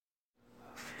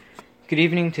Good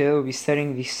evening. Today we'll be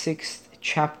studying the 6th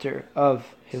chapter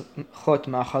of Hilchot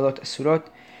Ma'achalot Asurot.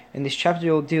 In this chapter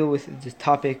we'll deal with the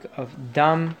topic of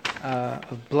dam,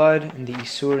 of blood, and the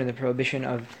isur, and the prohibition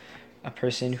of a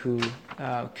person who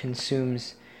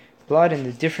consumes blood, and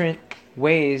the different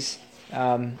ways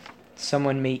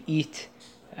someone may eat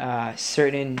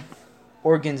certain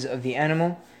organs of the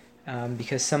animal,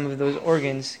 because some of those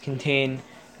organs contain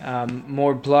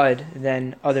more blood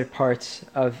than other parts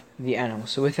of the animal.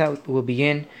 So with that, we'll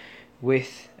begin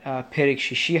with Perik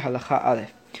Shishi Halacha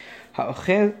Aleph.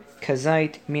 Ha'ochel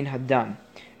kazait min haddam.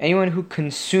 Anyone who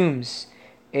consumes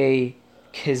a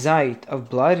kezait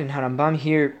of blood, and Harambam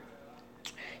here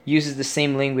uses the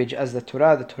same language as the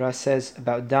Torah. The Torah says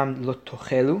about dam lo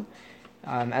tochelu,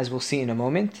 as we'll see in a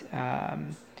moment.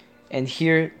 And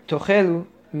here, tochelu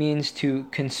means to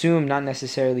consume, not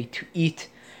necessarily to eat,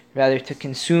 rather to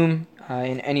consume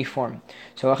in any form.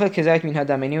 So, achel kezait min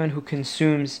hadam, anyone who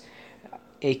consumes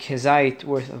a kezait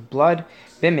worth of blood,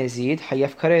 bemezid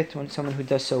hayaf karet, when someone who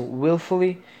does so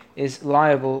willfully is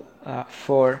liable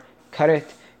for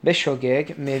karet.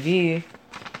 Beshogeg mevi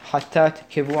hatat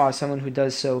kevua, someone who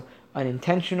does so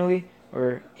unintentionally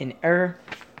or in error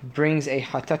brings a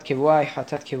hatat kevua.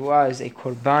 Hatat kevua is a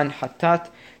korban hatat,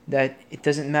 that it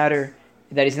doesn't matter,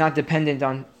 that is not dependent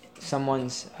on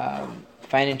someone's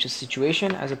financial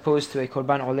situation, as opposed to a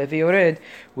korban oleh ve'yored,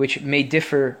 which may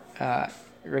differ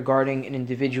regarding an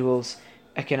individual's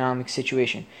economic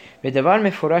situation. V'davar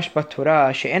mefurash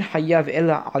b'Torah she'en hayav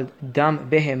ela al dam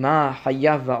behema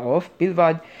hayav va'of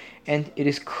bilvad, and it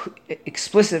is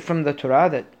explicit from the Torah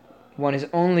that one is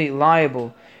only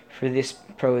liable for this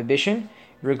prohibition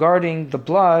regarding the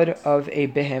blood of a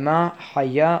behema,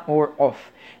 haya, or of,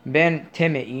 ben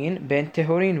temein, ben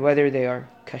tehorin, whether they are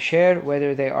kasher,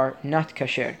 whether they are not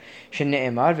kasher.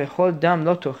 Shene'emar v'chol dam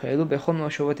lo tochelu b'chol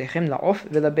moshovotechem la'of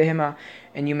v'labehema,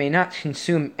 and you may not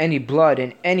consume any blood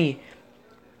in any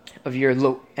of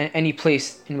your any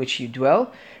place in which you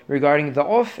dwell, regarding the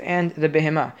of and the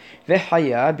behema.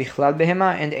 V'haya bichlal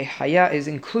behema, and a haya is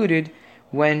included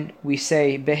when we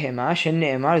say behema.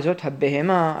 Shene'emar zot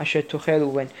ha-behema asher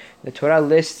tochelu, when the Torah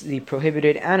lists the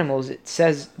prohibited animals, it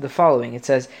says the following. It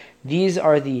says, these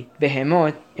are the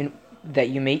behemot that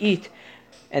you may eat.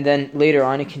 And then later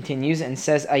on it continues and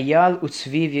says ayal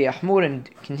utzvi v'yahmur, and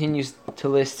continues to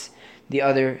list the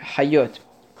other hayot,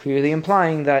 clearly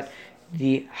implying that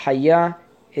the haya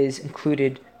is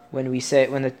included when we say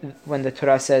when the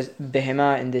Torah says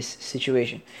behema in this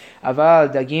situation. Aval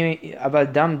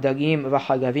dam dagim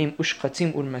v'hagavim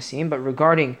ushchatzim urmasim, but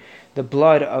regarding the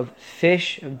blood of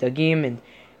fish, of dagim and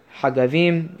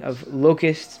hagavim, of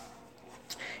locusts,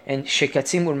 and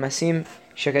shekatzim urmasim.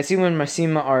 Shekatzim and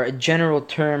masim are a general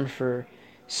term for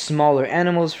smaller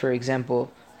animals, for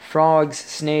example, frogs,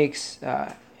 snakes,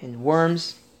 and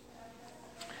worms.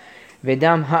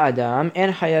 Vedam ha'adam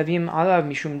and hayavim alav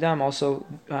mishum dam, also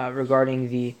regarding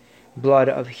the blood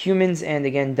of humans, and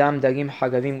again dam dagim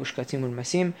hagavim ushkatzim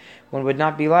ulmasim, one would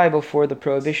not be liable for the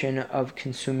prohibition of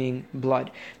consuming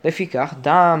blood. Lefikach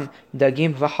dam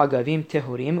dagim v'hagavim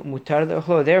tehurim mutar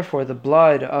le'ochlo, therefore the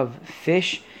blood of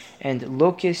fish and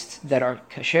locusts that are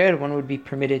kasher, one would be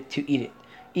permitted to eat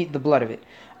the blood of it.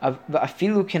 Even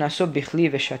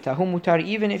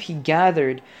if he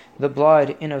gathered the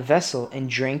blood in a vessel and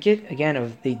drank it, again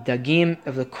of the dagim,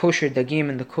 of the kosher dagim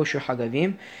and the kosher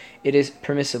hagavim, it is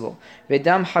permissible.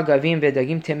 Vedam hagavim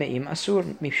vedagim temeim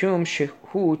asur mishum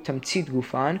shehu tamtzit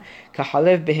gufan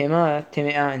kahalev behema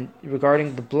temea, and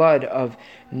regarding the blood of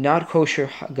not kosher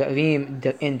hagavim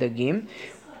and dagim,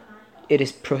 it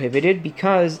is prohibited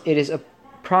because it is a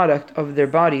product of their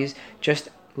bodies, just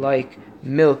like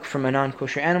milk from a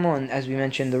non-kosher animal, and as we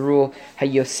mentioned, the rule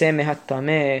hayoseh mehat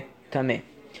tameh tameh.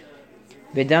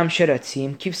 Vedam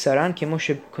sheratzim kivsaran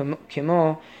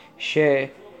kemo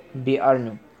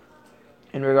shebi'arnu,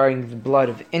 and regarding the blood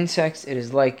of insects, it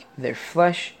is like their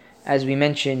flesh, as we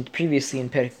mentioned previously in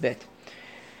Perik Bet.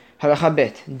 Halacha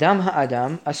Bet, dam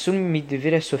ha'adam asur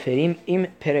midivire soferim im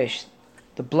peresh.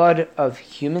 The blood of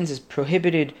humans is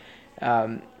prohibited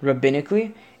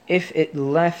rabbinically if it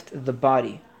left the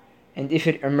body and if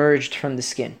it emerged from the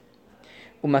skin.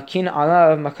 Umakin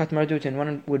alav makat mardut, and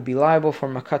one would be liable for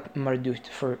makat mardut,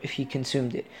 for if he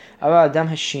consumed it. Aval dam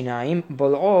hashinaim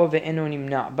bol'o ve'eno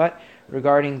nimna, but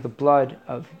regarding the blood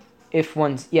of if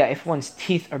one's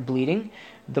teeth are bleeding,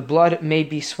 the blood may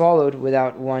be swallowed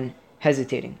without one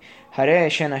hesitating. Hare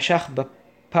shenashach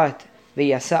b'pat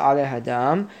ve'yasa aleh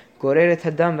hadam goreret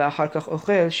hadam ve'achar kach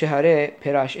ochel shehare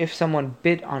perash. If someone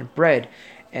bit on bread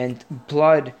and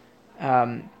blood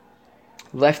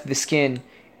left the skin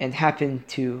and happened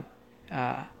to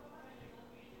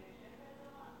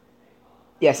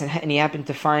Yes, and he happened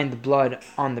to find the blood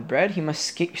on the bread, he must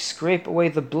scrape away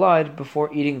the blood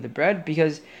before eating the bread,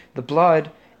 because the blood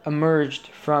emerged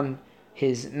from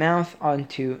his mouth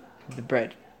onto the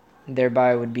bread.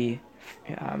 Thereby would be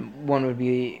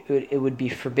it would be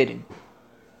forbidden,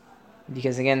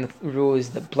 because again the rule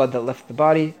is the blood that left the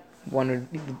body. One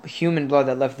would be the human blood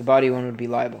that left the body. One would be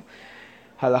liable.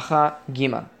 Halacha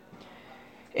Gimal.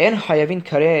 אין חייבים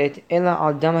כרת אלא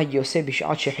על דם היוצא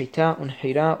בשעת שחיטה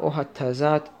ונחירה או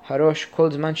התזת הראש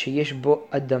כל זמן שיש בו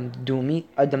אדם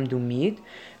דומית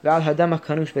ועל הדם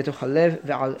הכנוס בתוך הלב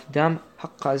ועל דם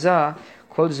הקזה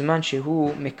כל זמן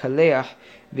שהוא מקלח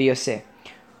ויוצא.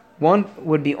 One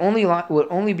would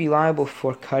only be liable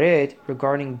for karet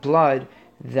regarding blood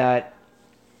that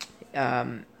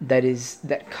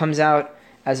comes out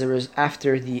as a result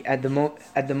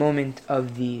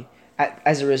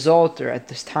or at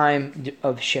this time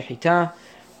of shehita,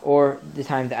 or the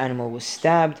time the animal was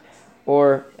stabbed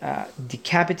or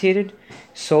decapitated,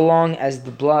 so long as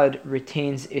the blood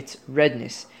retains its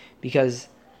redness. Because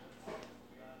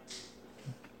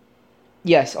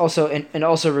yes, also and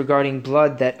also regarding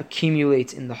blood that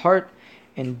accumulates in the heart,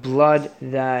 and blood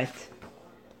that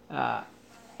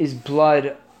is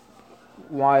blood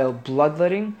while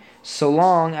bloodletting, so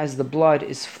long as the blood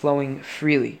is flowing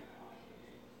freely.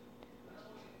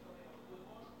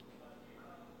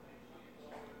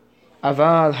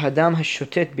 אבל הדם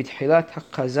השוטט בתחילת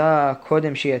הקזה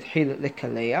קודם שיתחיל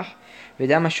לקלח,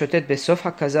 ודם השוטט בסוף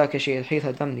הקזה כשיתחיל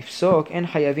הדם לפסוק, אין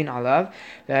חייבים עליו,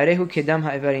 והרי הוא כדם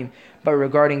האיברים. But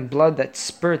regarding blood that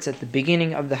spurts at the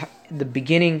beginning of the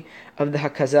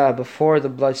hakazah, before the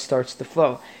blood starts to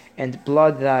flow, and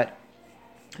blood that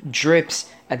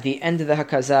drips at the end of the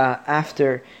hakazah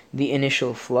after the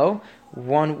initial flow,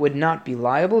 one would not be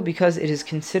liable, because it is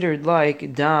considered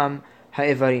like dam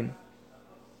ha'ivarim,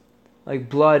 like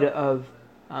blood of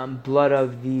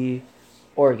the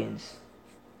organs.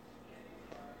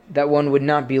 That one would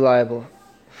not be liable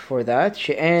for that.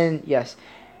 And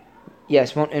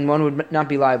one would not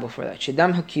be liable for that.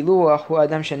 Shedam hakiluach hu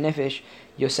adam shenefesh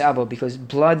yosabo, because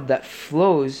blood that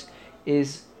flows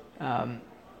is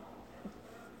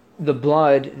the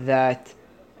blood that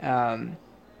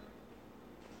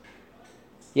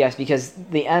because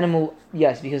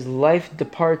life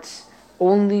departs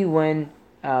only when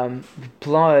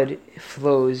blood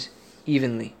flows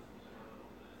evenly.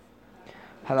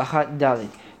 Halachat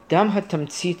Dalet. Dam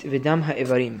hatamtzit v'dam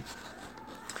ha'ivarim.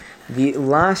 The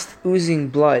last oozing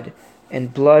blood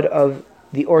and blood of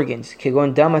the organs,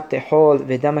 כגון דם התחול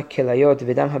ודם הכליות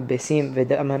ודם הבשים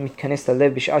ודם המתכנס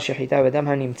ללב בשעה שחיטה ודם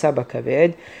הנמצא בכבד,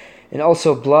 and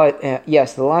also blood,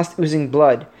 the last oozing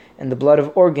blood and the blood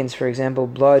of organs, for example,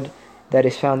 blood that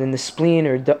is found in the spleen,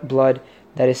 or blood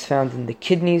that is found in the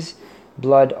kidneys,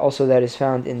 blood also that is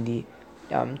found in the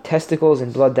testicles,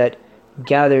 and blood that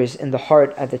gathers in the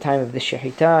heart at the time of the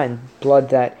shehita, and blood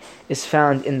that is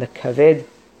found in the kaved,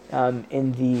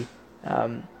 in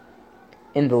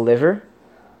the liver.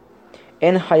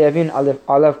 En hayavin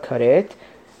alav karet,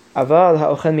 aval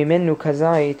ha'ochel mimenu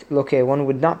kazait loke. One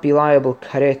would not be liable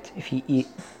karet if he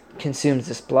consumes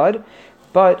this blood,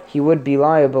 but he would be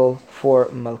liable for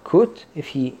malkut if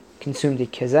he consumed the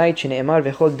kazait. Shne'emar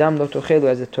v'chol dam lo tochelu,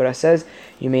 as the Torah says,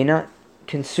 you may not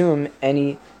consume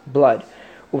any blood.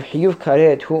 Uv'hiyuv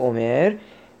karet hu omer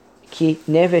ki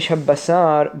nefesh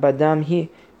habasar badam hi.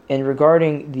 And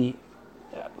regarding the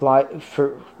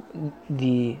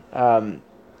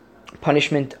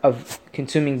punishment of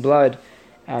consuming blood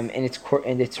and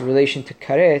its relation to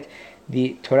karet,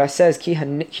 the Torah says ki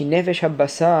nefesh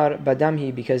habasar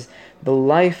badamhi, because the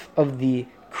life of the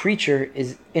creature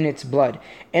is in its blood.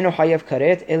 Eno hayav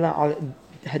karet ela al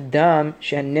hadam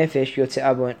shehan nefesh yotze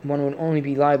abo. One would only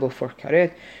be liable for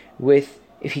karet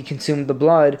if he consumed the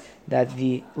blood that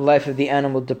the life of the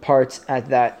animal departs at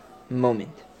that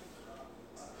moment.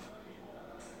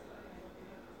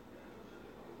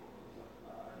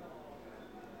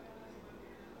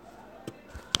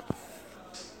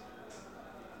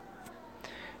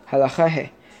 Halacha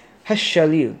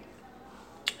Hashalil.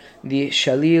 The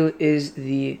shalil is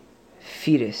the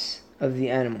fetus of the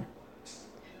animal.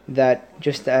 That,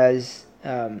 just as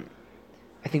I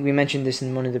think we mentioned this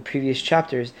in one of the previous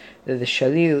chapters, that the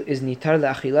shalil is nitar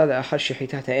la'achila la'achar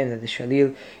shechitat ha'em, that the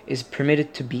shalil is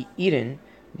permitted to be eaten,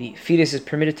 the fetus is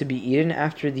permitted to be eaten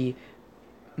after the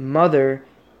mother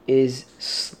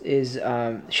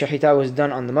shahita was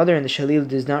done on the mother, and the shalil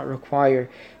does not require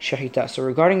shahita. So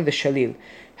regarding the shalil,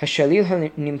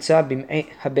 hashalil nimtza bim'ei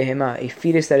habehema, a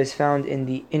fetus that is found in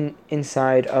the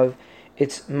inside of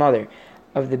its mother,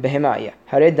 of the behema.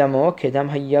 Hare damo kedam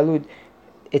hayalud,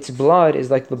 its blood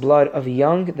is like the blood of a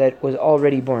young that was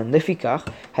already born. Lefikach,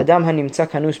 hadam hanimtza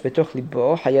kanus betoch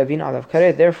libo hayavin alav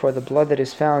karet. Therefore, the blood that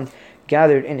is found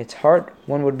gathered in its heart,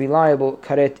 one would be liable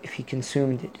karet if he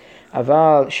consumed it.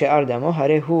 Aval she'ar damo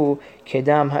harehu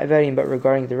kedam ha'evarim. But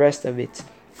regarding the rest of its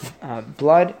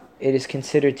blood, it is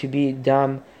considered to be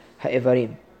dam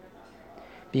ha'evarim,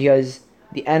 because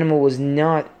the animal was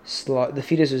not the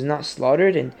fetus was not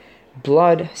slaughtered, and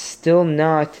blood still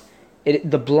not.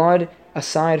 The blood,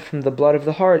 aside from the blood of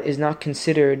the heart, is not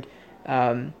considered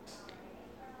the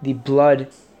blood.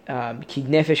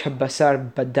 Kignefesh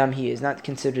habasar badam, he is not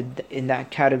considered in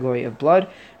that category of blood,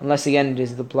 unless again it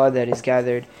is the blood that is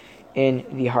gathered in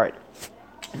the heart.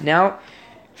 Now,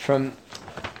 for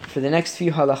the next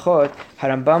few halachot,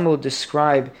 Harambam will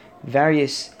describe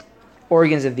various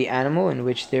organs of the animal in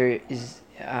which there is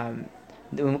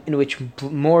in which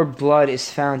more blood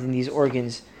is found in these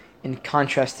organs in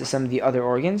contrast to some of the other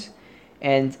organs,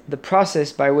 and the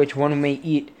process by which one may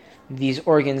eat these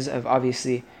organs of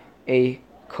obviously a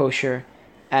kosher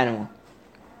animal.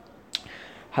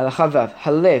 Halacha vav,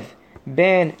 halev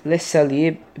ben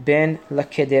lesalib ben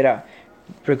lakedera.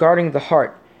 Regarding the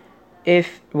heart,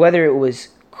 whether it was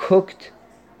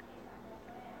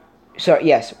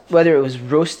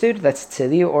roasted, that's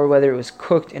tzeli, or whether it was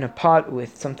cooked in a pot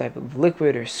with some type of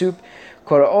liquid or soup,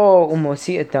 one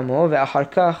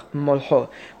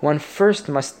first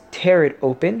must tear it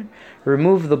open,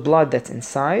 remove the blood that's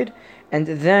inside, and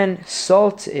then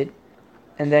salt it,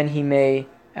 and then he may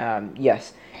and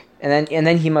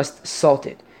then he must salt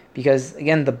it, because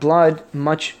again the blood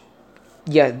much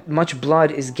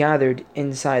blood is gathered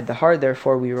inside the heart.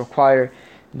 Therefore, we require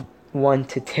one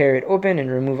to tear it open and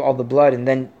remove all the blood and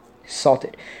then salt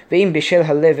it. If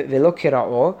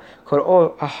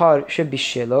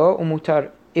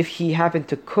he happened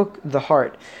to cook the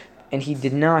heart and he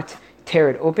did not tear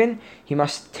it open, he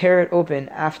must tear it open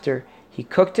after he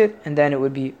cooked it, and then it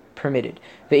would be permitted.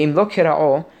 But if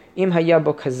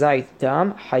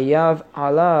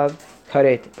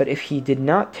he did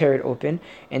not tear it open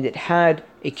and it had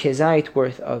a kezait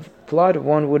worth of blood,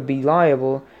 one would be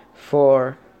liable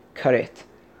for karet.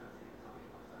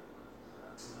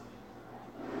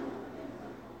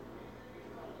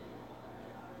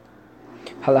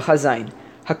 Halacha zayin,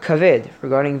 hakaved,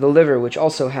 regarding the liver, which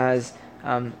also has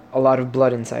a lot of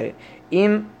blood inside it.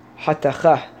 Im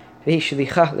hatachah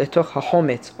v'hishlichah letoch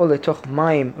hachometz o letoch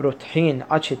mayim rothin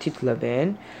ad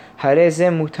shetitlaben, hare ze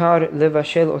mutar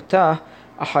levashel otah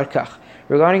achar kach.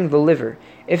 Regarding the liver,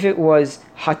 if it was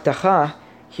hatachah,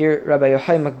 here Rabbi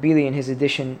Yochai Makbili in his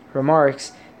edition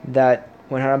remarks that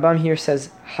when Harambam here says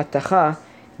hatachah,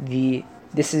 the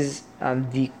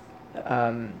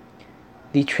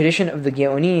tradition of the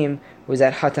Geonim was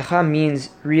that hatachah means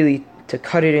really to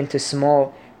cut it into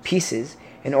small pieces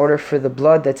in order for the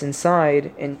blood that's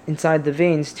inside the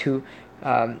veins to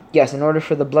in order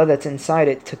for the blood that's inside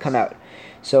it to come out.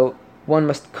 So one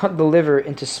must cut the liver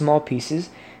into small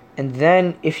pieces, and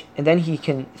then he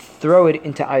can throw it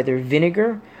into either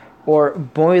vinegar or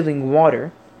boiling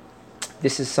water.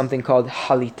 This is something called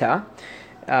halita.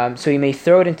 So you may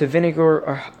throw it into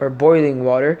vinegar or boiling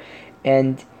water,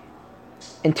 and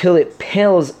until the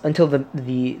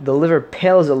liver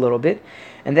pales a little bit,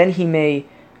 and then he may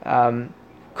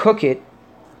cook it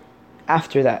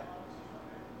after that.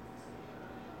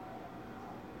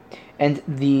 And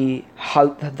the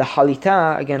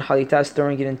halita, again, halita is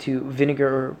throwing it into vinegar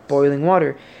or boiling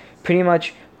water, pretty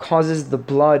much causes the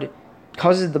blood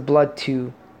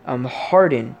to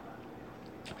harden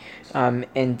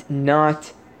and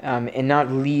not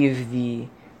leave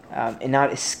and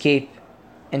not escape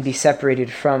and be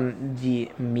separated from the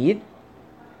meat.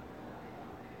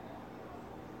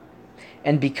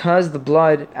 And because the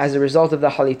blood, as a result of the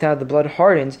halita, the blood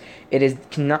hardens, it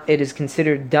is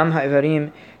considered dam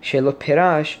ha'evarim shelo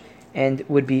perash, and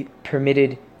would be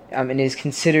permitted, and is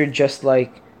considered just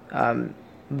like the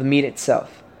meat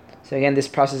itself. So again, this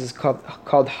process is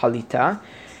called halita.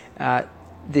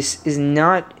 This is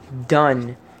not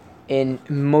done in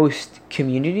most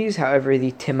communities. However,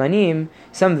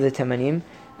 some of the temanim,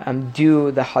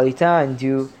 do the halita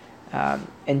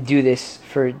and do this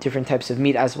for different types of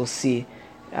meat, as we'll see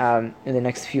in the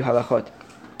next few halachot.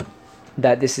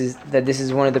 That this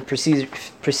is one of the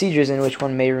procedures in which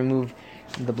one may remove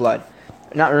the blood,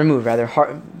 not remove, rather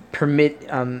permit.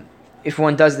 If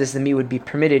one does this, the meat would be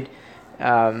permitted.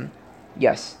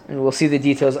 Yes, and we'll see the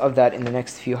details of that in the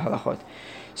next few halachot.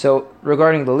 So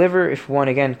regarding the liver, if one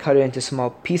again cut it into small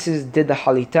pieces, did the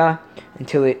halita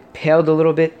until it paled a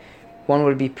little bit, one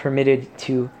would be permitted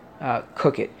to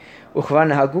cook it. Ukvar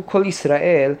nahagu kol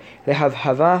Yisrael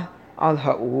lehavhava על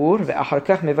האור, ואחר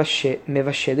כך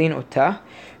מבשלין אותה,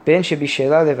 בין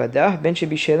שבישלה לבדה, בין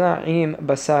שבישלה עם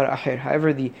בשר אחר.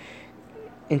 However, the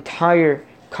entire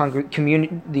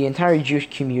Jewish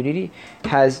community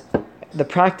has the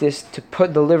practice to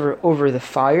put the liver over the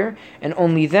fire and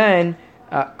only then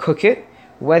cook it,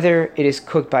 whether it is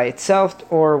cooked by itself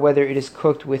or whether it is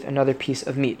cooked with another piece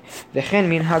of meat. וכן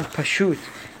מנהג פשוט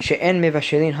שאין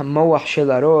מבשלין המוח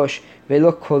של הראש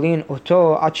ולא קולין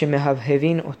אותו עד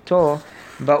שמהבהבין אותו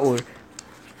באור.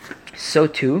 So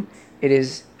too, it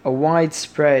is a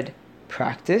widespread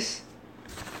practice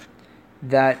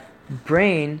that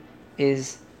brain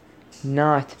is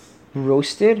not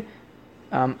roasted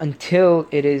until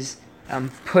it is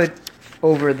put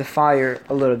over the fire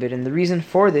a little bit. And the reason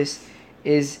for this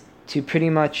is to pretty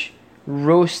much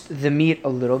roast the meat a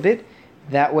little bit.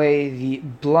 That way the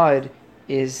blood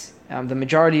is, the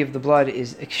majority of the blood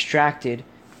is extracted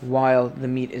while the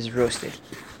meat is roasted.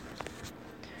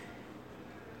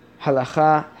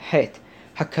 Halacha het.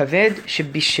 Hakaved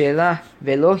shebishela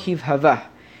velo hivhava.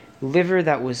 Liver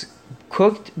that was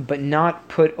cooked but not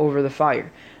put over the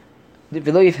fire.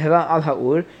 Velo hivhava al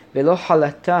ha'ur velo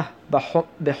halata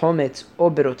behometz o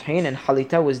berothin, and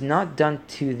halita was not done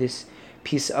to this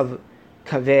piece of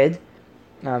kaved,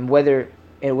 whether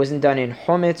it wasn't done in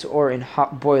hometz or in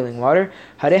hot boiling water.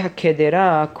 Hare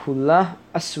hakedera kula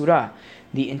asura.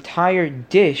 The entire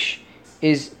dish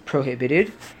is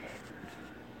prohibited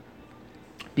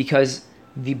because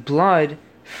the blood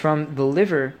from the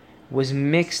liver was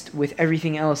mixed with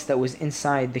everything else that was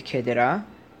inside the kedera.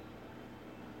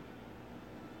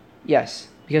 Yes,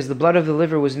 because the blood of the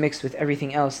liver was mixed with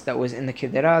everything else that was in the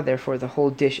kedera, therefore the whole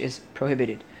dish is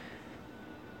prohibited.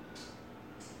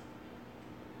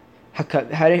 The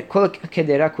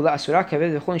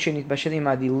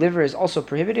liver is also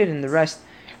prohibited and the rest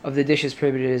of the dish is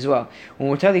prohibited as well.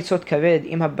 And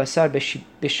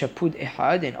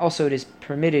also it is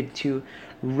permitted to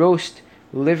roast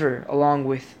liver along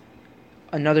with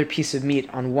another piece of meat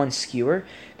on one skewer.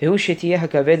 And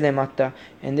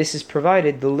this is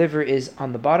provided the liver is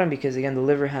on the bottom, because again the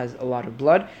liver has a lot of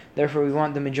blood. Therefore we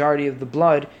want the majority of the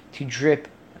blood to drip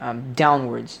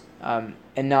downwards and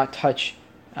not touch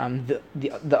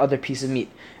the other piece of meat.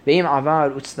 But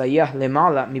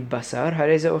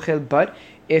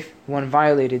if one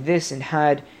violated this and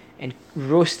had and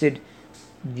roasted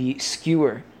the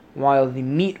skewer while the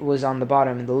meat was on the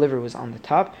bottom and the liver was on the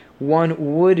top, one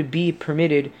would be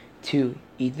permitted to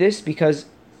eat this, because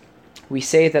we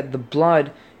say that the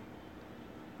blood,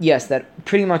 yes, that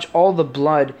pretty much all the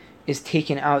blood is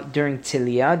taken out during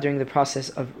tiliyah, during the process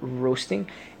of roasting,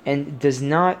 and is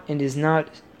not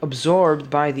absorbed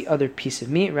by the other piece of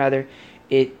meat. Rather,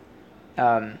 it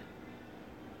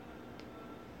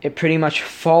pretty much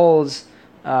falls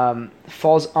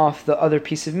off the other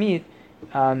piece of meat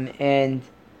and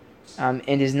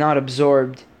is not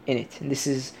absorbed in it. And this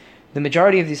is the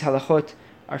majority of these halachot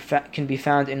can be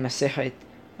found in Masechet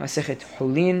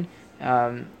Hulin,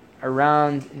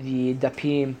 around the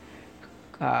dapim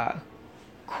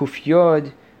Kuf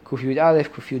Yod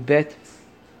Aleph, Kuf Yud Bet,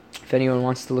 if anyone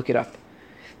wants to look it up.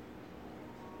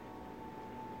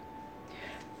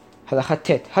 הלכה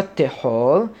ט'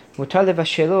 התחול מותר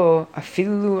לבשלו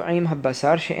אפילו עם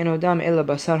הבשר שאינו דם אלא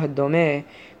בשר הדומה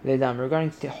לדם.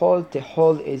 Regarding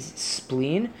tehol is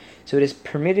spleen, so it is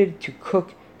permitted to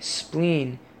cook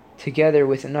spleen together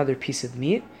with another piece of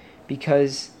meat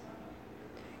because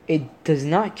it does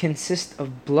not consist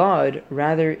of blood,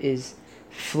 rather is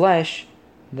flesh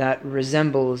that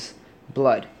resembles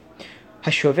blood.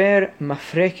 השובר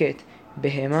מפרקת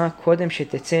בהמה קודם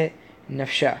שתצא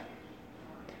נפשה.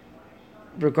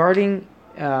 Regarding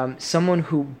someone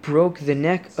who broke the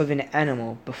neck of an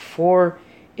animal before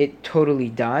it totally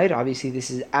died, obviously this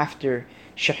is after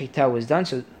shahita was done,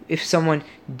 so if someone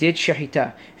did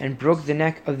shahita and broke the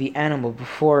neck of the animal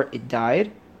before it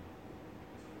died,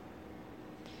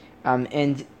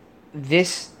 and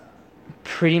this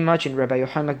pretty much, and Rabbi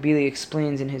Yochanan Makbili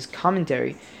explains in his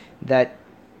commentary that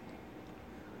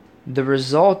the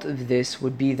result of this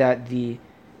would be that the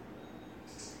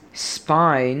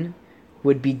spine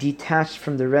would be detached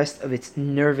from the rest of its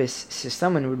nervous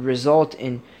system and would result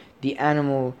in the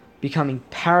animal becoming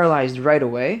paralyzed right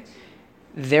away,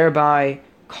 thereby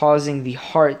causing the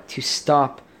heart to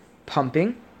stop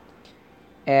pumping.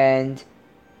 And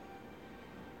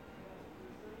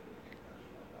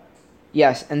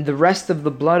yes, and the rest of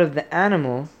the blood of the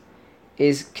animal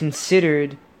is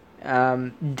considered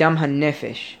dam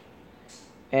hanefesh,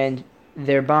 and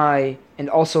thereby, and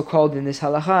also called in this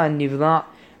halacha nivla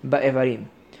ba'evarim,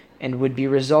 and would be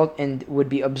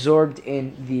absorbed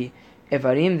in the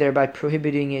evarim, thereby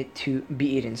prohibiting it to be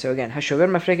eaten. So again, hashover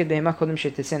mafreket behema kodem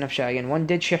shetetze nafsha. Again, one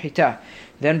did shechita,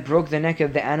 then broke the neck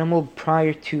of the animal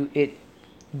prior to it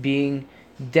being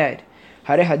dead.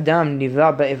 Hare hadam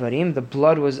nivla ba'evarim, the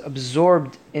blood was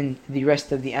absorbed in the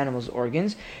rest of the animal's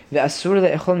organs. Ve'asur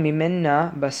le'echol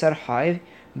mimenna basar hayv,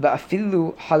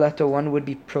 ba'afilu halato, one would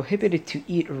be prohibited to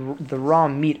eat the raw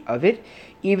meat of it,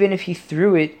 even if he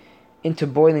threw it into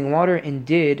boiling water and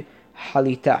did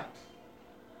halita.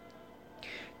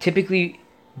 Typically,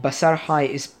 basar hay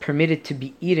is permitted to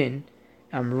be eaten,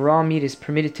 raw meat is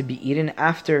permitted to be eaten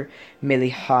after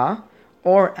meliha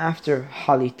or after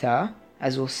halita,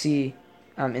 as we'll see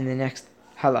in the next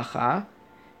halacha.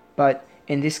 But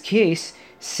in this case,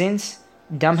 since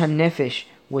dam hanefesh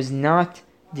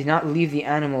did not leave the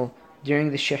animal during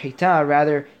the shechita,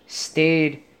 rather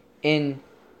stayed in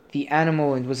the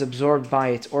animal and was absorbed by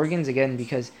its organs, again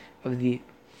because of the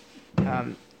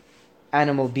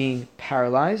animal being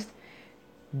paralyzed,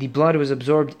 the blood was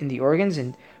absorbed in the organs,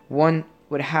 and one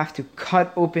would have to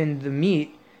cut open the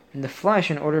meat and the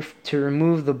flesh in order to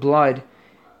remove the blood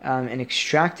and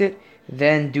extract it,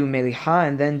 then do meliha,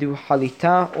 and then do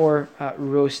halita, or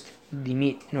roast the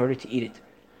meat in order to eat it.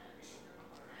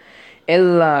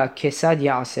 Ella kesad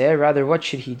ya'aseh, rather what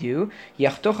should he do?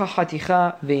 Yachtocha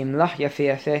haticha ve'imlach yafe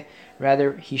yafe,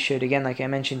 rather he should, again like I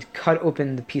mentioned, cut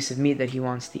open the piece of meat that he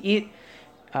wants to eat,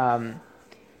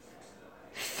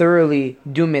 thoroughly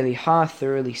do meliha,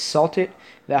 thoroughly salt it,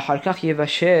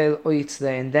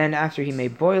 and then after he may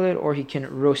boil it or he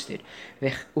can roast it.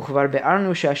 As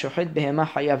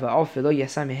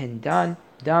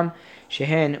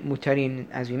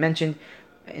we mentioned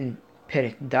in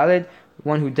Perek Daled,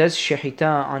 one who does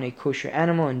shechita on a kosher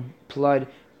animal and blood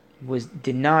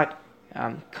did not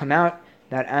come out,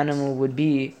 that animal would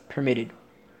be permitted.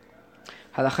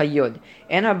 Halacha Yod.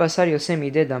 En habasar yoseh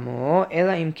midei damo,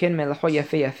 ela im ken melacho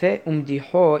yafe yafe,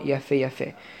 umdiho yafe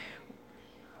yafe.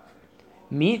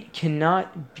 Meat cannot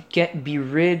be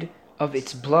rid of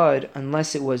its blood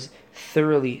unless it was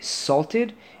thoroughly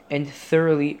salted and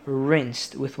thoroughly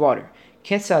rinsed with water.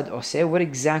 Ketzad oseh, what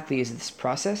exactly is this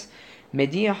process?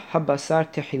 Mediah habasar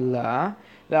tehillah,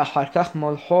 ve'achar kach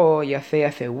molcho yafe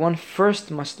yafe. One first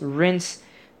must rinse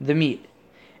the meat,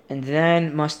 and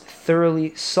then must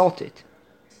thoroughly salt it.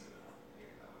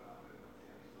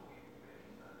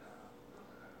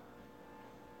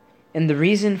 And the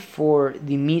reason for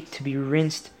the meat to be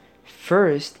rinsed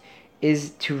first is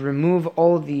to remove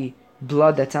all the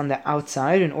blood that's on the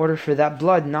outside, in order for that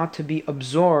blood not to be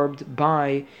absorbed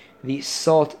by the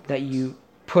salt that you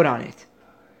put on it.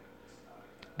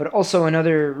 But also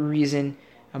another reason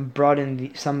brought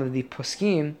in some of the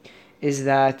poskim is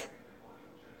that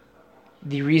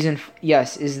the reason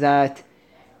is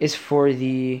for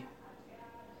the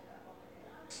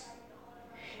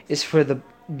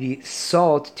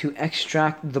salt to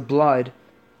extract the blood,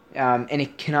 and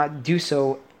it cannot do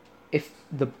so if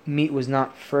the meat was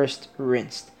not first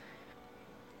rinsed.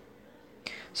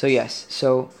 So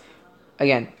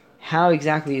again, how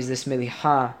exactly is this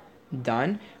meliha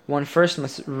done? One first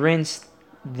must rinse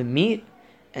the meat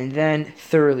and then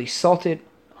thoroughly salt it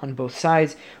on both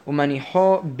sides, and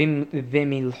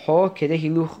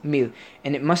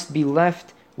it must be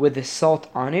left with the salt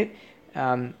on it,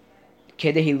 the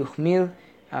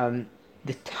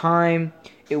time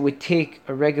it would take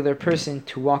a regular person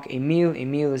to walk a mil. A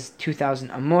mil is 2,000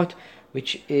 amot,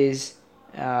 which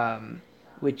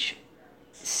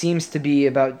seems to be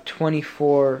about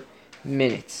 24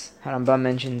 minutes. Harambam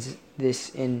mentions this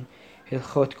in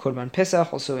Hilchot Korban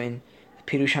Pesach, also in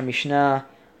Pirush HaMishnah,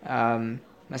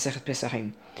 Masechet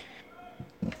Pesachim.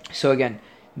 So again,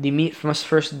 the meat must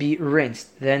first be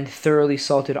rinsed, then thoroughly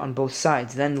salted on both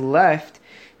sides, then left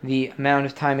the amount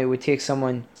of time it would take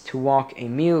someone to walk a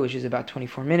meal, which is about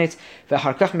 24 minutes.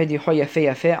 And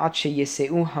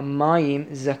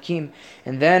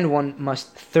then one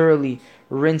must thoroughly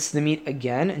rinse the meat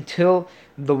again until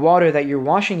the water that you're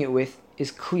washing it with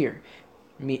is clear.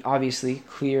 Meat obviously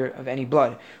clear of any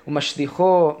blood. And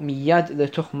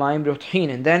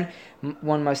then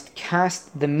one must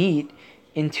cast the meat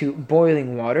into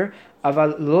boiling water,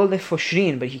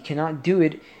 but he cannot do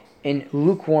it in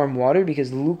lukewarm water,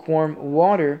 because lukewarm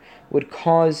water would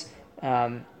cause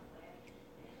it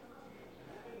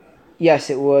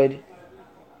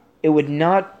would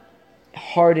not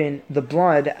harden the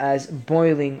blood as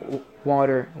boiling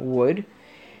water would.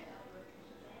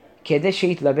 In order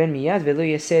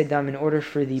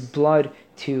for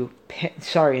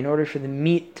the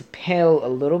meat to pale a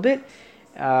little bit,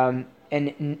 and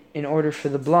in order for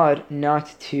the blood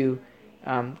not to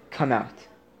come out.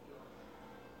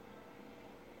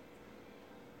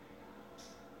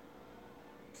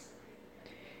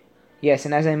 Yes,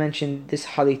 and as I mentioned, this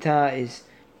halita is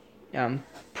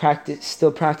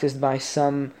still practiced by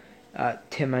some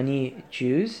Temani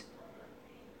Jews,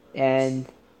 and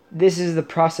this is the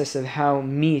process of how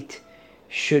meat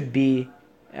should be.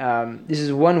 This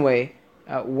is one way,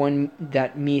 one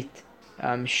that meat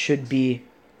should be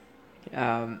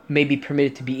may be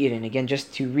permitted to be eaten. Again,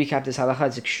 just to recap this halacha,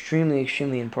 it's extremely,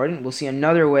 extremely important. We'll see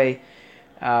another way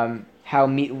how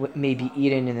meat may be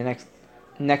eaten in the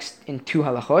next in two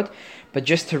halachot. But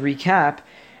just to recap,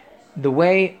 the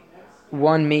way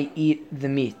one may eat the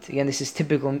meat. Again, this is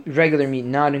typical regular meat,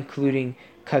 not including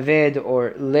kaved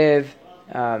or liv,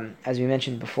 as we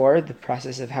mentioned before, the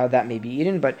process of how that may be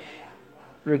eaten. But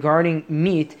regarding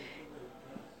meat,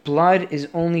 blood is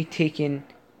only taken.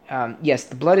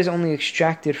 The blood is only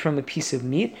extracted from a piece of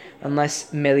meat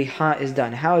unless meliha is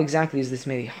done. How exactly is this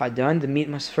meliha done? The meat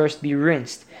must first be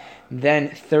rinsed, then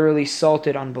thoroughly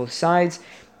salted on both sides,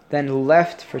 then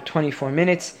left for 24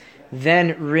 minutes,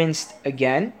 then rinsed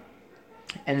again,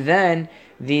 and then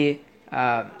the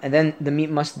meat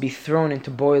must be thrown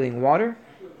into boiling water.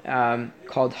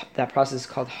 That process is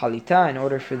called halita, in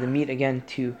order for the meat again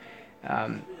to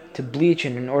bleach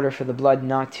and in order for the blood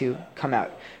not to come out.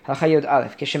 Halachayot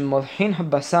Aleph. Keshem molhin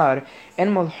habasar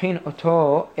en molhin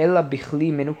oto ella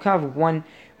bichli menukav.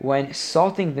 When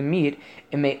salting the meat,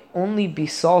 it may only be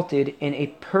salted in a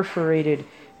perforated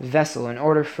vessel in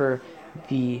order for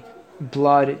the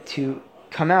blood to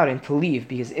come out and to leave.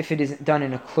 Because if it isn't done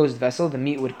in a closed vessel, the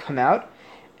meat would come out,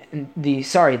 and the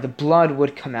blood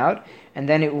would come out, and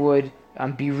then it would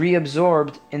be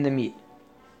reabsorbed in the meat.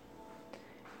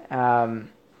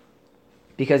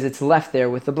 Because it's left there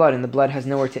with the blood, and the blood has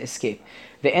nowhere to escape.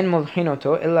 And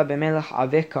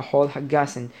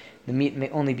the meat may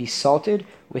only be salted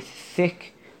with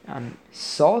thick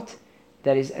salt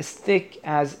that is as thick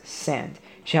as sand.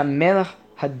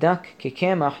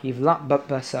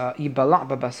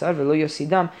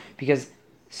 Because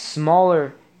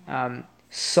smaller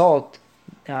salt,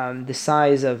 the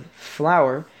size of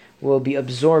flour, will be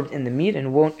absorbed in the meat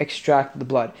and won't extract the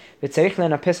blood. And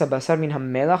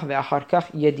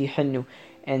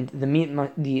the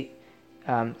meat,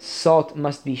 salt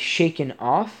must be shaken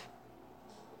off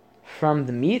from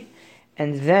the meat,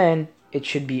 and then it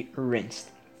should be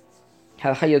rinsed.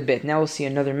 Now we'll see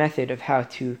another method of how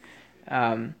to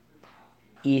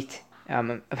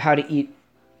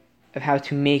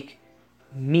make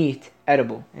meat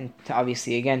edible, and to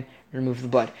obviously again remove the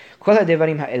blood.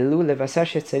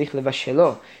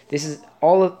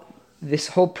 This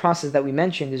whole process that we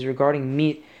mentioned is regarding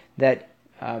meat that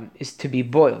is to be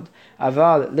boiled.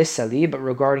 Aval lesali, but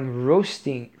regarding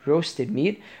roasted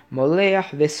meat,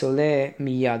 moleach vesole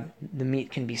miyad. The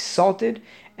meat can be salted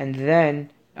and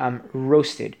then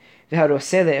roasted.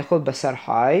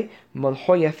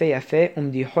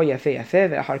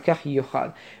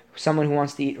 Someone who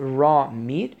wants to eat raw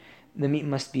meat, the meat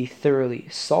must be thoroughly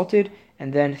salted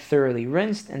and then thoroughly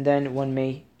rinsed, and then one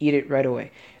may eat it right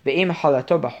away. If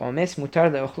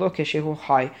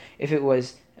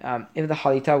the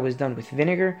halita was done with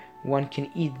vinegar, one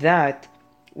can eat that.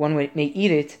 One may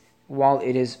eat it while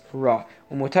it is raw.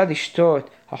 And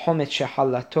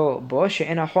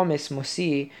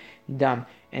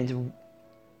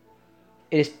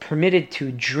it is permitted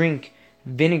to drink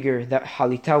vinegar that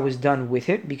halita was done with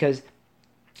it, because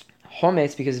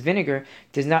vinegar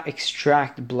does not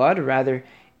extract blood, rather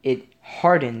it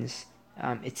hardens.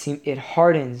 It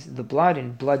hardens the blood,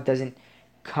 and blood isn't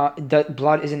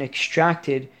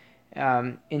extracted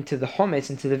into the chometz,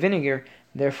 into the vinegar.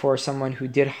 Therefore, someone who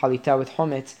did halita with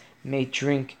chometz may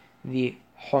drink the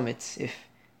chometz if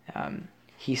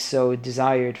he so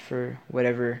desired for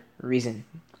whatever reason.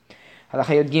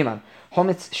 Halachayot Gimal.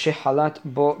 Chometz shehalat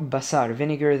bo basar.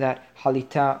 Vinegar that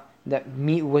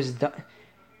meat was done.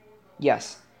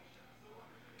 Yes.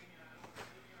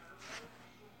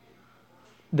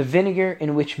 The vinegar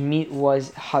in which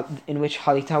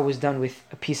halita was done with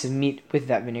a piece of meat with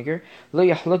that vinegar. Lo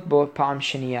yahlut bo pa'am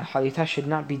sheniya. Halita should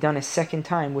not be done a second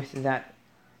time with that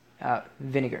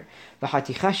vinegar.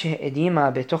 V'haticha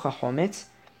she'edima betocha chometz.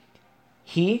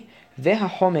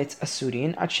 Ve'hachometz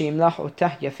asurin ad she'imlach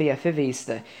otah yafe yafe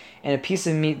ve'yista. And a piece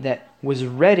of meat that was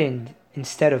reddened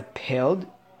instead of paled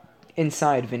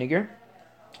inside vinegar.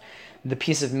 The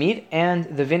piece of meat and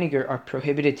the vinegar are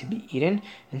prohibited to be eaten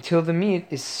until the meat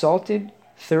is salted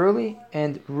thoroughly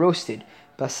and roasted.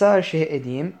 Basar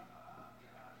she'edim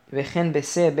v'chen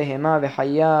bese behema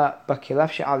v'chaya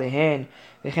b'kelaf she'alehen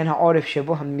v'chen ha'oref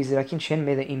shebo ha'mizrakin she'en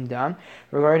mele'im dam.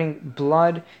 Regarding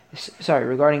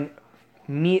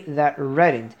meat that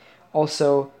reddened,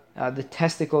 also the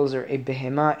testicles are a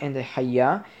behema and a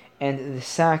haya, and the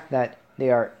sack that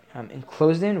they are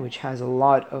enclosed in, which has a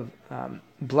lot of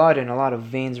blood and a lot of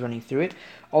veins running through it.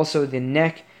 Also, the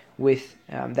neck with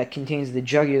that contains the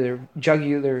jugular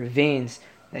veins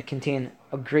that contain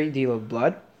a great deal of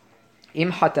blood.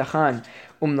 Im hatachan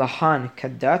umlahan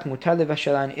kadat mutar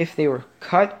levashalan. If they were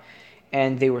cut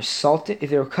and they were salted, if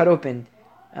they were cut open,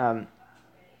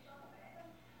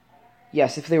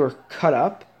 if they were cut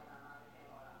up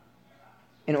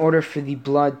in order for the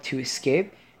blood to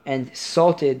escape and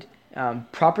salted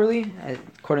properly,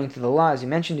 according to the law, as you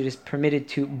mentioned, it is permitted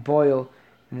to boil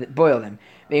them.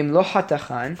 And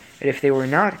if they were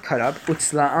not cut up, and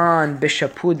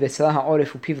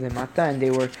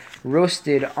they were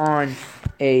roasted on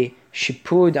a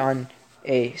shipud, on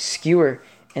a skewer,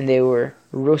 and they were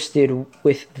roasted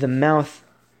with the mouth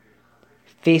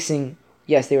facing,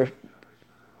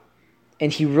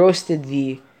 and he roasted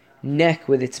the neck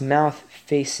with its mouth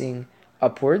facing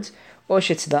upwards, or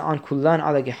if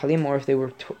they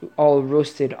were all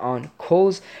roasted on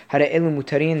coals,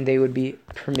 they would be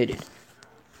permitted.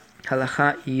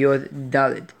 Halacha Yod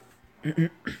Dalid.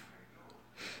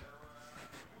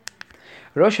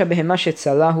 Rosh behema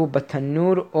shetzalahu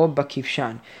batanur o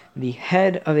bakivshan. The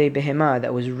head of a behema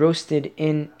that was roasted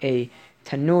in a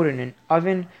tanur, in an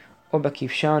oven, or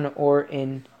bakivshan, or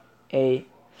in a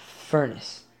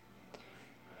furnace.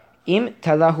 Im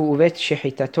talahu uvet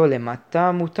shehitato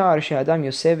lemata mutar she'adam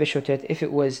yosef v'shotet. If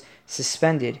it was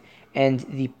suspended and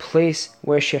the place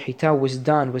where shehita was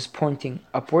done was pointing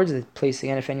upwards, the place,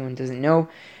 again, if anyone doesn't know,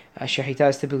 shehita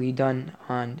is typically done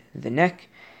on the neck.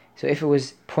 So if it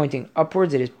was pointing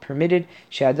upwards, it is permitted.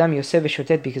 She'adam yosef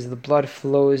v'shotet, because the blood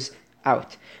flows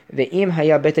out. Ve'im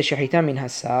haya beta shehita min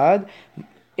hasad.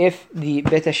 If the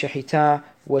beta shehita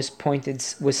was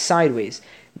sideways,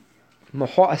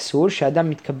 מוחו אסור שאדם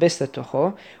מתכבס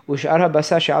לתוכו ושאר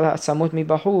הבשר שעל העצמות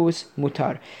מבחוץ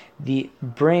מותר. The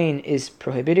brain is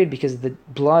prohibited because the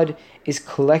blood is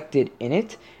collected in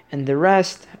it, and the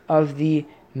rest of the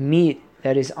meat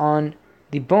that is on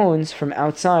the bones from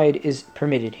outside is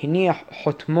permitted. הניח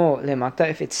חותמו למטה,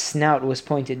 if its snout was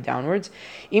pointed downwards.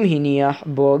 אם הניח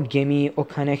בו גמי או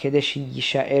קנה כדי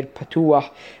שישאר פתוח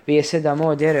ויעשה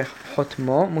דמו דרך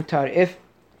חותמו מותר. If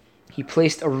he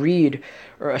placed a reed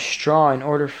or a straw in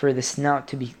order for the snout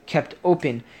to be kept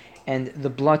open and the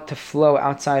blood to flow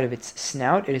outside of its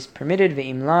snout, it is permitted.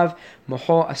 Ve'im lav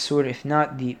moho asur. If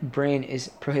not, the brain is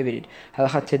prohibited.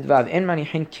 Halachat tedvav en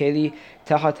manichin keli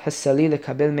tahat hasali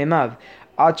lekabel memav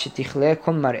ad shetichle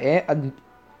kol mar'e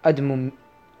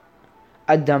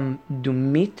adam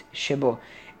dumit shebo.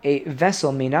 A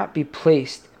vessel may not be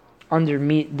placed under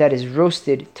meat that is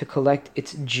roasted to collect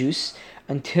its juice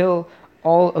until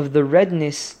all of the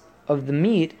redness of the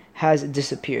meat has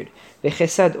disappeared.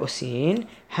 Vechesad osin.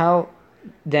 How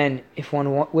then, if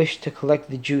one wished to collect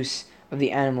the juice of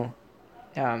the animal,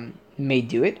 may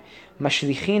do it?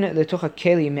 Mashlichin letoch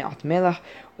hakeli me'at melach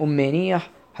umeniach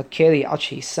hakeli ad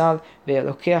sheisal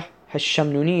ve'elokech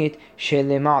hashamnunit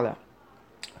shelemala.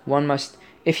 One must,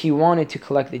 if he wanted to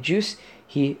collect the juice,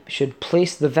 he should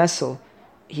place a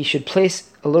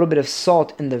little bit of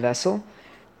salt in the vessel,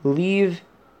 leave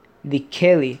the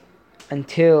keli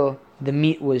until the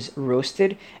meat was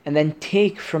roasted, and then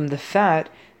take from the fat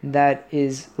that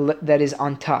is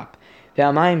on top.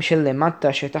 But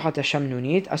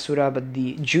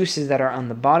the juices that are on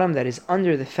the bottom, that is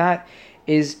under the fat,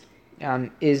 is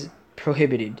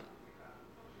prohibited,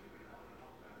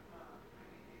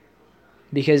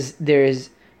 because there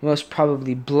is most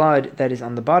probably blood that is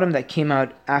on the bottom that came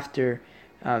out after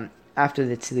the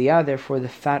tziliyah. Therefore, the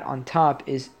fat on top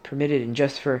is permitted, and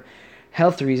just for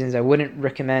health reasons, I wouldn't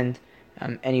recommend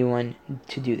anyone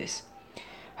to do this.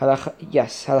 Halachat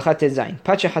tezayin.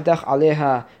 Pacha hadach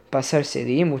aleha basar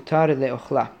seli mutar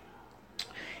leochla.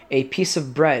 A piece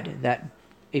of bread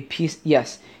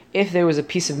if there was a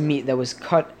piece of meat that was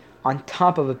cut on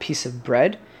top of a piece of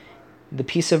bread, the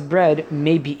piece of bread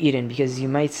may be eaten, because you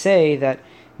might say that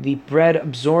the bread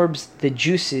absorbs the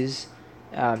juices.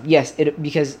 Because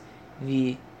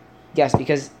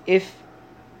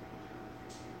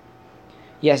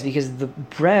the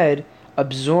bread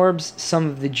absorbs some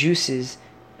of the juices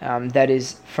that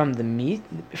is from the meat.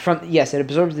 It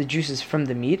absorbs the juices from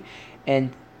the meat,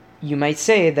 and you might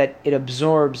say that it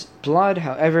absorbs blood.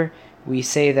 However, we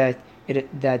say that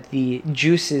the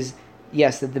juices,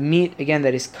 that the meat, again,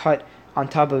 that is cut on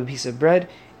top of a piece of bread,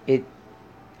 it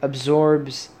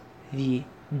absorbs the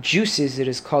juices. It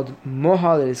is called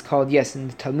mohal. It is called, in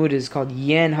the Talmud, it is called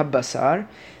yen habasar.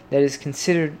 That is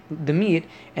considered the meat,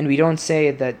 and we don't say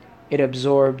that it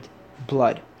absorbed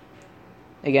blood.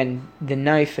 Again, the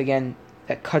knife,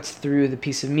 that cuts through the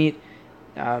piece of meat,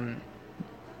 and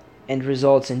and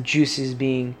results in juices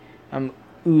being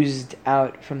oozed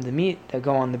out from the meat that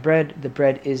go on the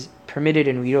bread is permitted,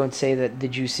 and we don't say that the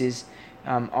juices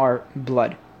are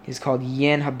blood. It's called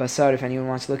Yen Habasar. If anyone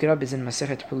wants to look it up, it's in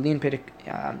Masechet Hulin,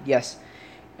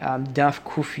 Daf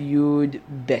Kuf Yud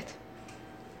Bet.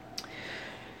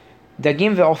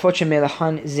 דגים ועופות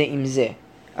שמלחן זה עם זה,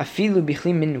 אפילו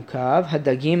בכלי מנוקב,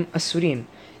 הדגים אסורים.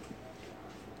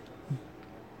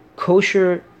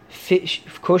 Kosher fish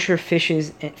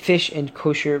and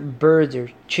kosher birds or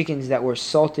chickens that were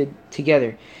salted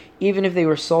together, even if they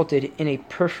were salted in a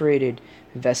perforated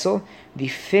vessel, the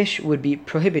fish would be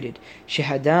prohibited.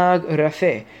 Shehadag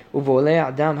rafeh uvole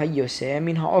adam hayoseh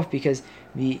min ha'of, because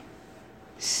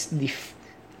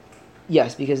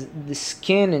because the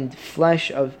skin and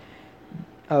flesh of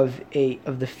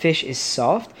the fish is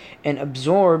soft and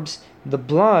absorbs the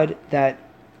blood that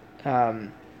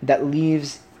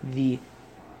leaves the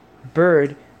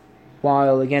bird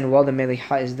while the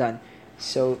meliha is done.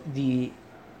 So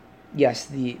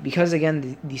because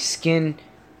again the skin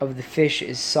of the fish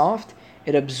is soft,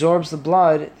 it absorbs the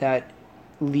blood that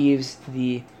leaves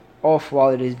the off while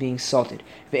it is being salted.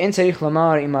 And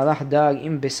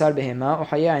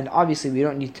obviously we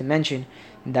don't need to mention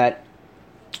that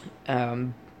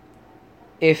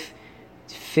if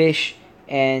fish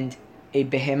and a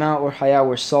behema or haya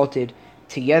were salted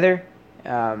together,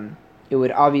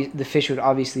 the fish would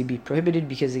obviously be prohibited,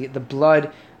 because the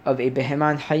blood of a behema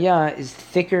and haya is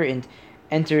thicker and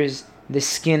enters the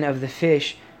skin of the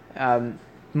fish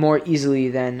more easily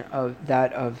than of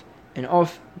that of an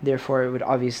off. Therefore, it would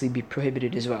obviously be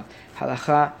prohibited as well.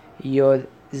 Halacha Yod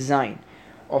Zayin.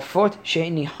 Ofot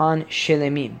she'nihan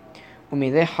shelemim.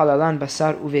 ומילא חללן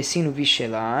בשר ובסין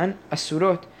ובישלן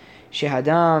אסורות,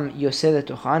 שהאדם יוסה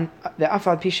לתוכן, ואף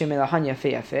על פי שמלחן יפה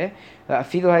יפה,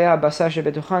 ואפילו היה הבשר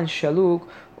שבתוכן שלוק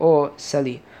או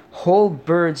סלי. Whole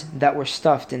birds that were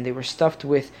stuffed, and they were stuffed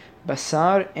with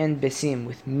basar and besim,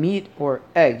 with meat or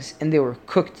eggs, and they were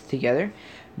cooked together,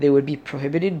 they would be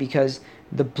prohibited because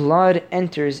the blood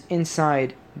enters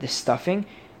inside the stuffing,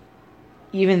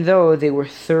 even though they were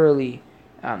thoroughly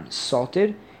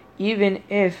salted. Even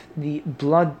if the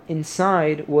blood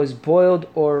inside was boiled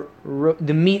or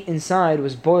the meat inside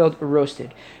was boiled or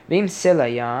roasted. But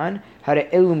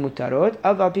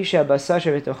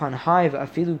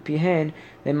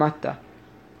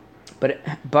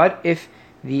if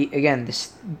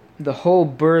the whole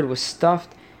bird was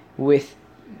stuffed with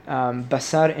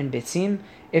basar and betzim,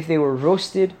 if they were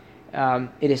roasted,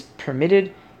 it is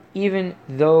permitted, even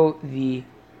though the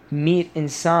meat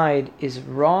inside is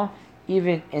raw.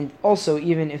 Even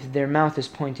if their mouth is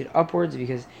pointed upwards,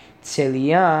 because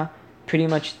tseliyah pretty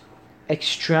much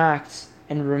extracts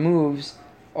and removes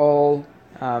all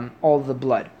the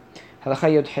blood. Halacha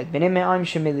Yodhet. Bnei me'am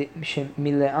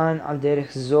shemile'an al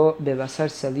derech zo bebasar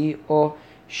sali o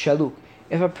shaluk.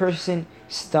 If a person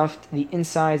stuffed the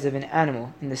insides of an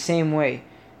animal in the same way,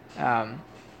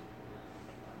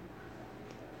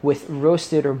 with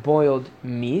roasted or boiled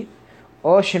meat,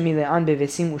 o shemile'an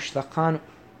bevesim ushlaqan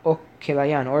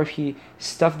or if he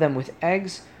stuffed them with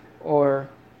eggs, or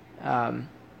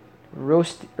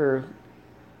roast or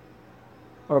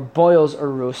boils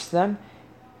or roasts them,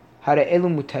 it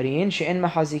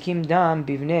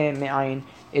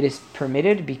is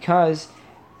permitted, because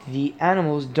the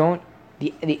animals don't,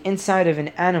 the inside of an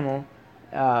animal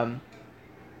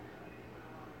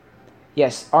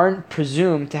aren't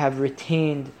presumed to have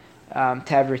retained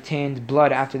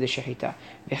blood after the shahita.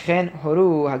 V'chen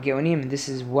horu hageonim. This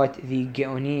is what the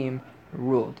geonim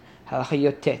ruled. Halacha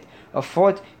Yotet.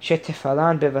 Afot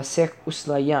shetefalan bevasek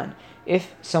uslayan.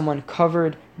 If someone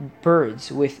covered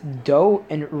birds with dough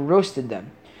and roasted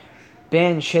them,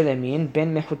 ben shelemin,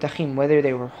 ben mechutachim, whether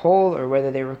they were whole or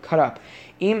whether they were cut up.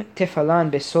 Im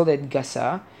tefalan besoled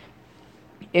gasa.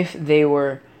 If they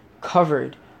were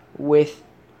covered with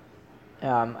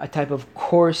a type of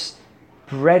coarse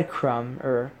breadcrumb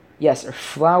or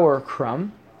flour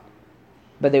crumb,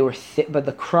 but they were but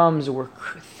the crumbs were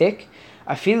thick.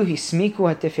 Afilu hismiku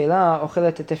hatefela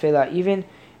ochelet hatefela. Even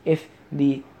if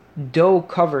the dough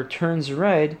cover turns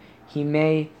red, he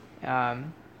may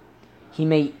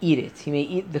eat it. He may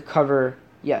eat the cover.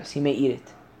 Yes, he may eat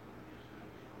it,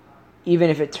 even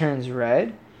if it turns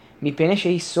red. מפני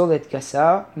שהיא סולת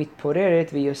גסה מתפוררת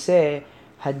ויוצא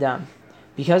הדם.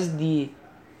 Because the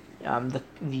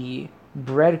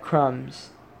breadcrumbs,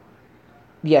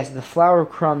 the flour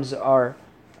crumbs are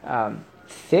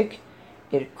thick,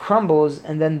 it crumbles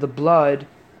and then the blood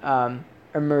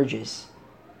emerges.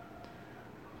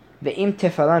 ואם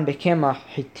תפלן בקמח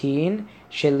חיטין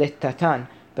שלטתן.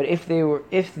 But if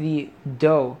the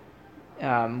dough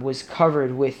was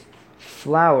covered with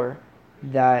flour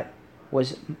that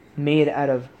was made out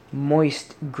of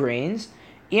moist grains.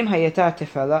 If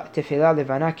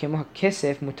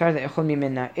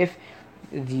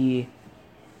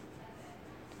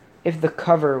the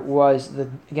cover was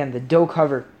the dough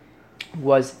cover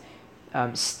was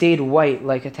stayed white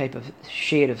like a type of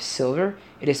shade of silver,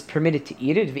 it is permitted to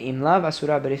eat it.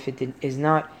 But if it is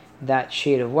not that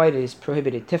shade of white, it is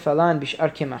prohibited. Tefalan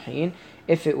bishar kemahin.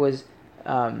 If it was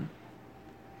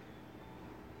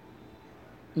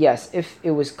if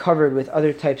it was covered with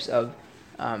other types of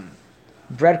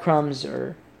breadcrumbs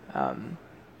or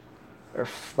other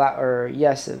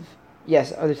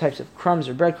types of crumbs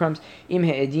or breadcrumbs. Im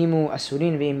he'edimu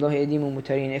asurin ve'im lo he'edimu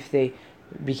mutarin.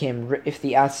 If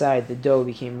the outside the dough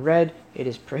became red, it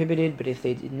is prohibited. But if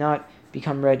they did not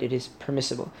become red, it is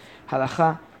permissible.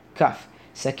 Halacha kaf.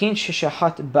 Sakin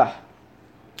sheshahat bah.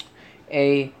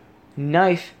 A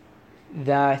knife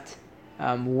that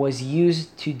was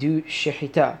used to do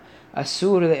shehita.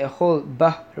 Asur le'echol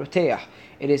bah roteach.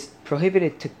 It is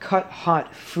prohibited to cut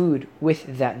hot food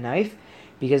with that knife,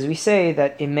 because we say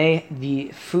that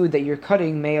the food that you're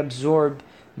cutting may absorb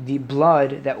the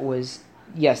blood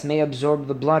may absorb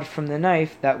the blood from the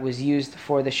knife that was used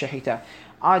for the shehita.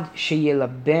 Ad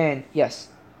sheyelaben, yes,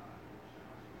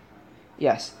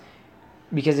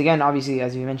 because again, obviously,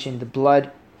 as we mentioned, the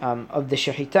blood of the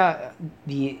shehita,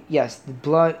 the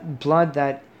blood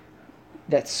that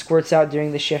squirts out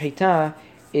during the shehita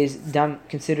is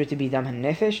considered to be dam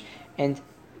hanefesh, and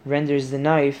renders the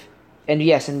knife, and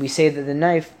we say that the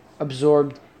knife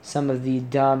absorbed some of the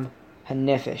dam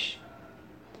hanefesh.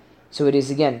 So it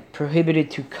is again prohibited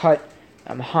to cut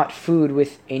hot food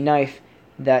with a knife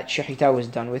that shehita was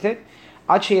done with it.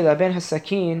 Ad sheyelaben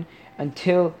hasakin,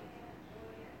 until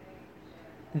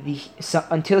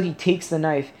he takes the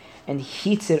knife and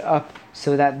heats it up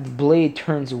so that the blade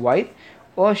turns white.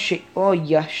 Or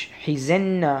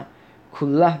yashhizenna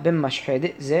kullah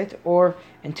bimashhed zet, or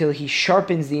until he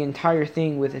sharpens the entire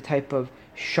thing with a type of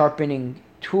sharpening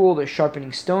tool or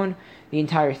sharpening stone, the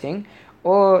entire thing.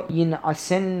 Or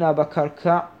yin'asenna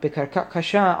bekarka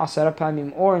kasha asara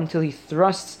pamim, or until he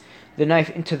thrusts the knife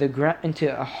into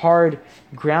a hard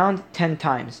ground 10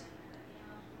 times.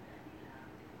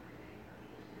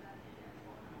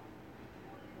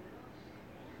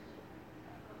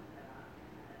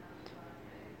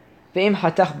 But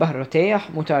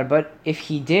if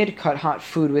he did cut hot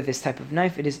food with this type of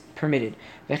knife, it is permitted.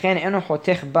 And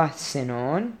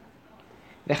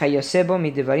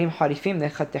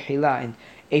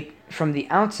from the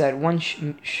outset, one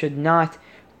should not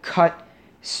cut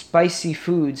spicy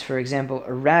foods, for example,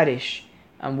 a radish,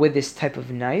 with this type of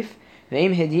knife. But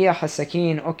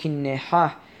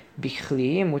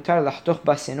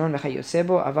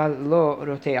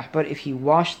if he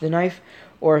washed the knife,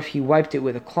 or if he wiped it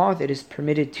with a cloth, it is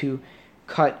permitted to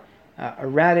cut a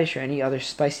radish or any other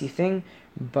spicy thing.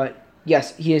 But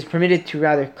yes, he is permitted to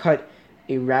rather cut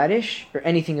a radish or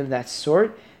anything of that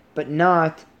sort, but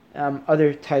not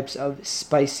other types of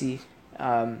spicy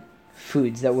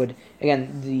foods that would,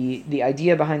 again, the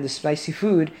idea behind the spicy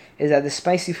food is that the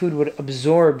spicy food would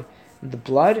absorb the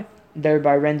blood,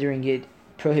 thereby rendering it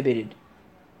prohibited.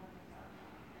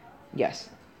 Yes.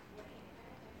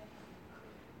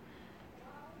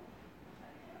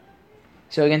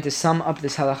 So again, to sum up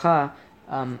this halakha,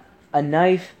 a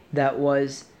knife that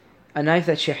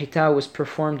shehita was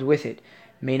performed with it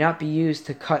may not be used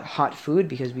to cut hot food,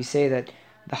 because we say that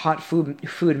the hot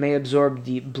food may absorb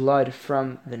the blood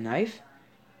from the knife,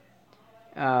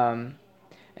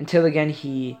 until again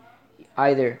he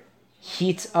either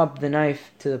heats up the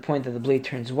knife to the point that the blade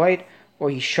turns white, or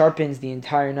he sharpens the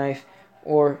entire knife,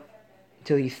 or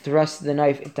until he thrusts the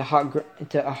knife into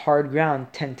a hard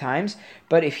ground 10 times.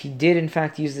 But if he did in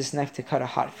fact use this knife to cut a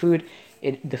hot food,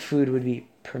 the food would be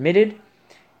permitted,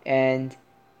 and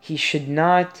he should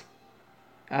not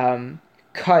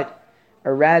cut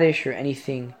a radish or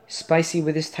anything spicy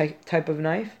with this type of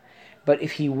knife. But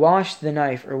if he washed the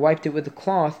knife or wiped it with a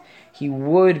cloth, he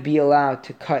would be allowed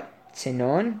to cut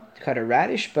tzenon, to cut a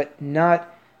radish, but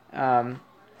not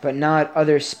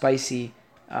other spicy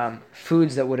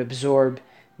foods that would absorb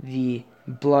the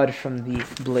blood from the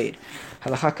blade.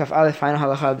 Halakha kaf alef, final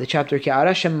halakha of the chapter.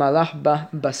 Ki'ara shem malach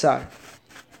basar.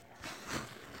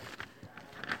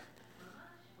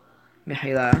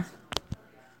 Mehila.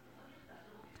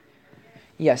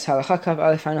 Yes, halakha kaf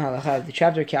alef, final halakha of the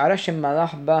chapter. Ki'ara shem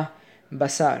malach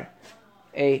basar.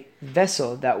 A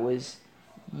vessel that was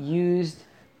used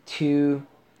to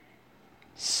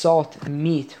salt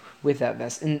meat with that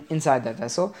vessel, inside that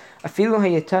vessel. Even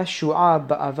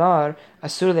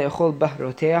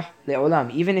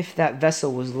if that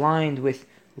vessel was lined with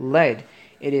lead.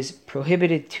 It is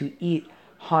prohibited to eat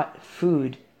hot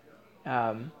food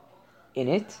in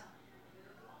it,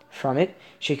 from it,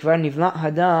 shekvar nivla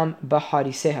hadam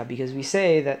bahariseha, because we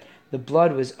say that the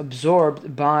blood was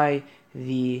absorbed by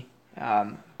the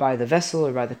vessel,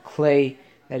 or by the clay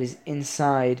that is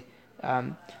inside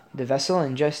the vessel.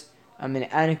 And just an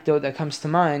anecdote that comes to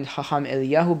mind, Chacham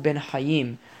Eliyahu ben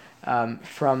Hayim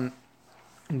from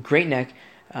Great Neck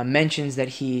mentions that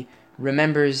he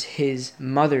remembers his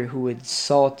mother who would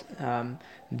salt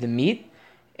the meat,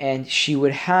 and she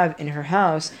would have in her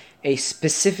house a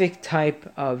specific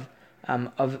type of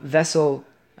vessel,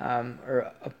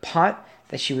 or a pot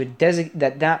that she would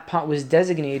that pot was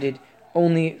designated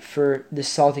only for the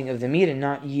salting of the meat and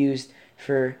not used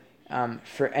for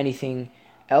anything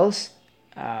else,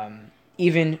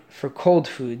 even for cold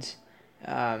foods.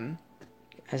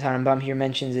 As Harambam here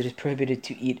mentions, it is prohibited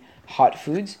to eat hot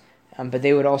foods, but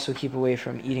they would also keep away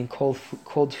from eating cold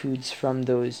foods from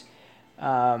those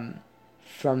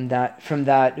from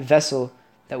that vessel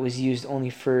that was used only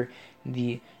for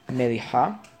the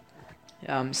meliha.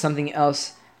 Something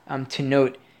else to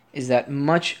note is that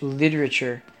much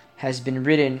literature has been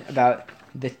written about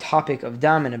the topic of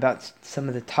dam and about some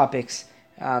of the topics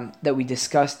that we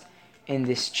discussed in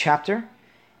this chapter,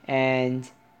 and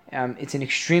it's an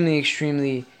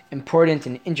extremely important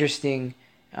and interesting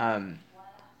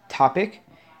topic.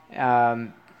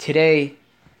 Today,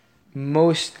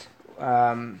 most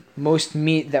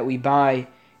meat that we buy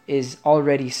is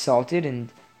already salted,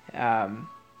 and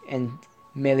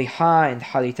meliha and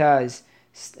halita is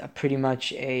pretty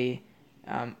much a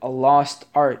lost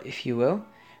art, if you will.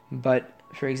 But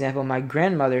for example, my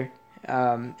grandmother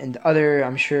and other,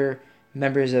 I'm sure,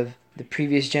 members of the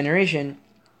previous generation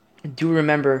do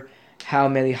remember how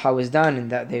meliha was done, and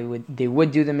that they would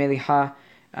do the meliha.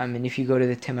 And if you go to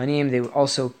the Temanim, they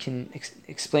also can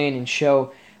explain and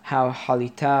show how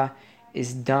halita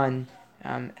is done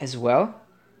as well.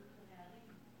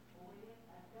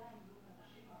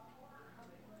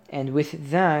 And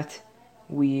with that,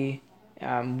 we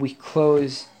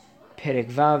close Perek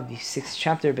Vav, the 6th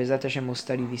chapter. Bezat Hashem will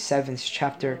study the 7th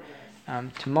chapter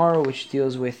tomorrow, which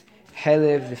deals with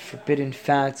Helev, the forbidden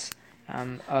fats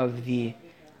of the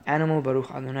animal.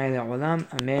 Baruch Adonai le'olam.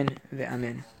 Amen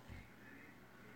ve'amen.